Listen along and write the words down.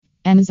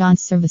Amazon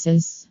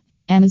services.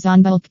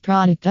 Amazon bulk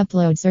product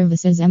upload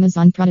services.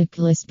 Amazon product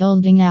list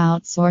building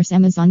outsource.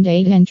 Amazon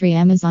data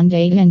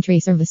entry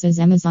services.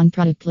 Amazon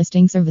product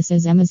listing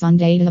services. Amazon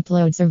data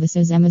upload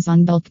services.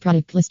 Amazon bulk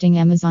product listing.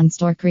 Amazon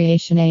store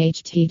creation.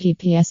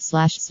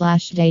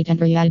 https://date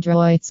entry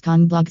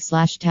adroits.com blog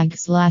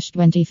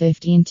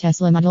 /tag/2015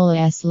 Tesla Model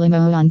S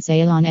limo on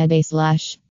sale on eBay /